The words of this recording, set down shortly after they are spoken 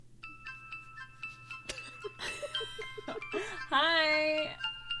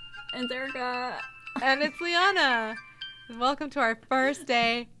It's Erica. And it's Liana. And welcome to our first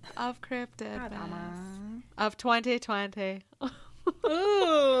day of Cryptid of 2020.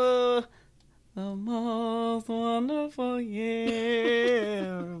 Ooh, the most wonderful year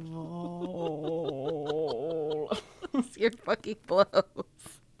of all. Your fucking blows.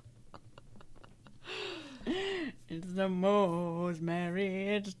 It's the most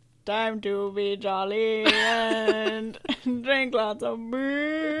merry. It's time to be jolly and drink lots of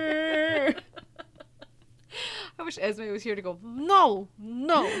beer. I wish Esme was here to go, no,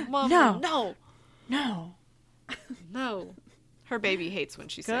 Mama, no. Her baby hates when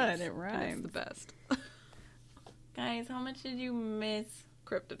she sings. Good, it rhymes. It's the best. Guys, how much did you miss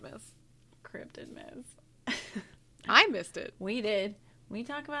Cryptid Miss. I missed it. We did. We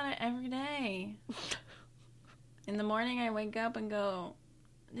talk about it every day. In the morning, I wake up and go,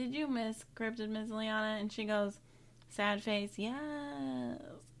 did you miss Cryptid Miss Liana? And she goes, sad face, yes.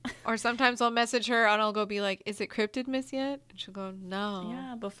 Or sometimes I'll message her and I'll go be like, is it Cryptid Miss yet? And she'll go, no.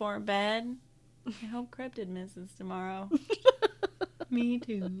 Yeah, before bed. I hope Cryptid misses tomorrow. Me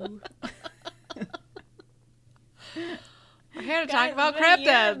too. We're here to talk about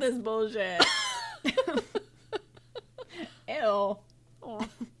cryptids. This bullshit. Ew. Oh.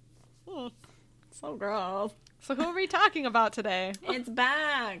 So gross. So who are we talking about today? It's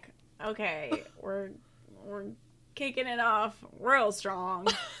back. Okay, we're kicking it off real strong.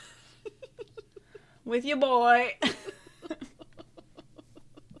 With your boy.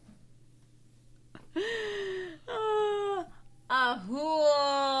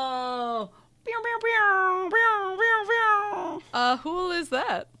 Ahool. Pew, pew, pew, pew, pew, pew. Who is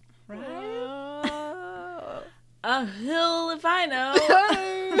that? Right? A hill if I know.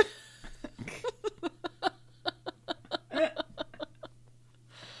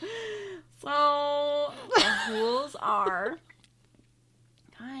 So, the hools are,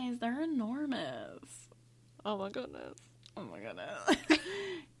 guys, they're enormous. Oh my goodness.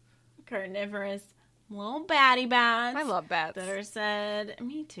 Carnivorous little batty bats. I love bats. That are said,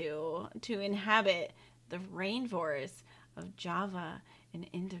 me too, to inhabit the rainforest of Java in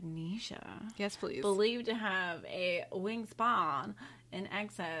Indonesia. Yes, please. Believed to have a wingspan in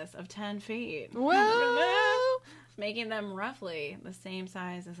excess of 10 feet. Whoa! Making them roughly the same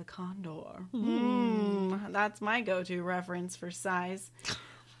size as a condor. That's my go-to reference for size.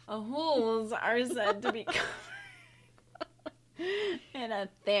 Ahools are said to be covered in a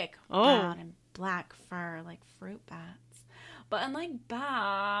thick brown and black fur like fruit bats. But unlike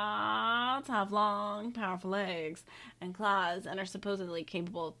bats, have long, powerful legs and claws and are supposedly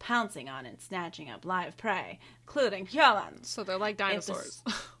capable of pouncing on and snatching up live prey, including humans. So they're like dinosaurs,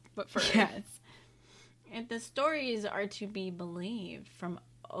 but furry. Yes. If the stories are to be believed from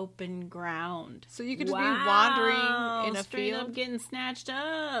open ground. So you could just be wandering in a straight field? up getting snatched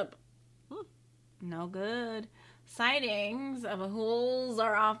up. No good. Sightings of ahools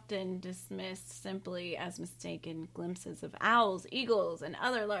are often dismissed simply as mistaken glimpses of owls, eagles, and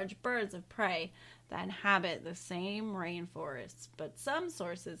other large birds of prey that inhabit the same rainforests. But some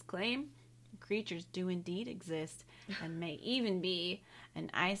sources claim creatures do indeed exist and may even be an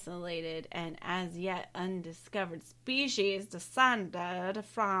isolated and as yet undiscovered species descended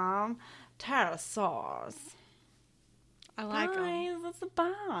from pterosaurs. I like them. Guys, that's the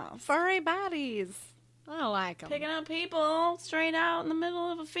best. Furry bodies. I like them. Picking up people straight out in the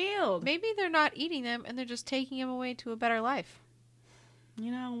middle of a field. Maybe they're not eating them and they're just taking them away to a better life.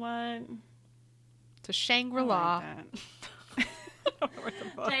 You know what? To Shangri-La.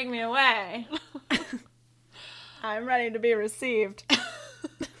 Like take me away. I'm ready to be received.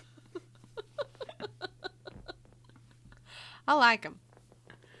 I like them.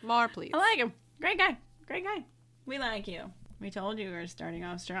 More, please. I like him. Great guy. We like you. We told you we were starting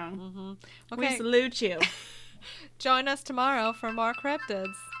off strong. Mm-hmm. Okay. We salute you. Join us tomorrow for more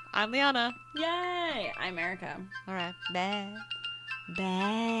cryptids. I'm Liana. Yay! I'm Erica. All right. Bye.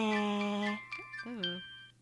 Bye. Ooh.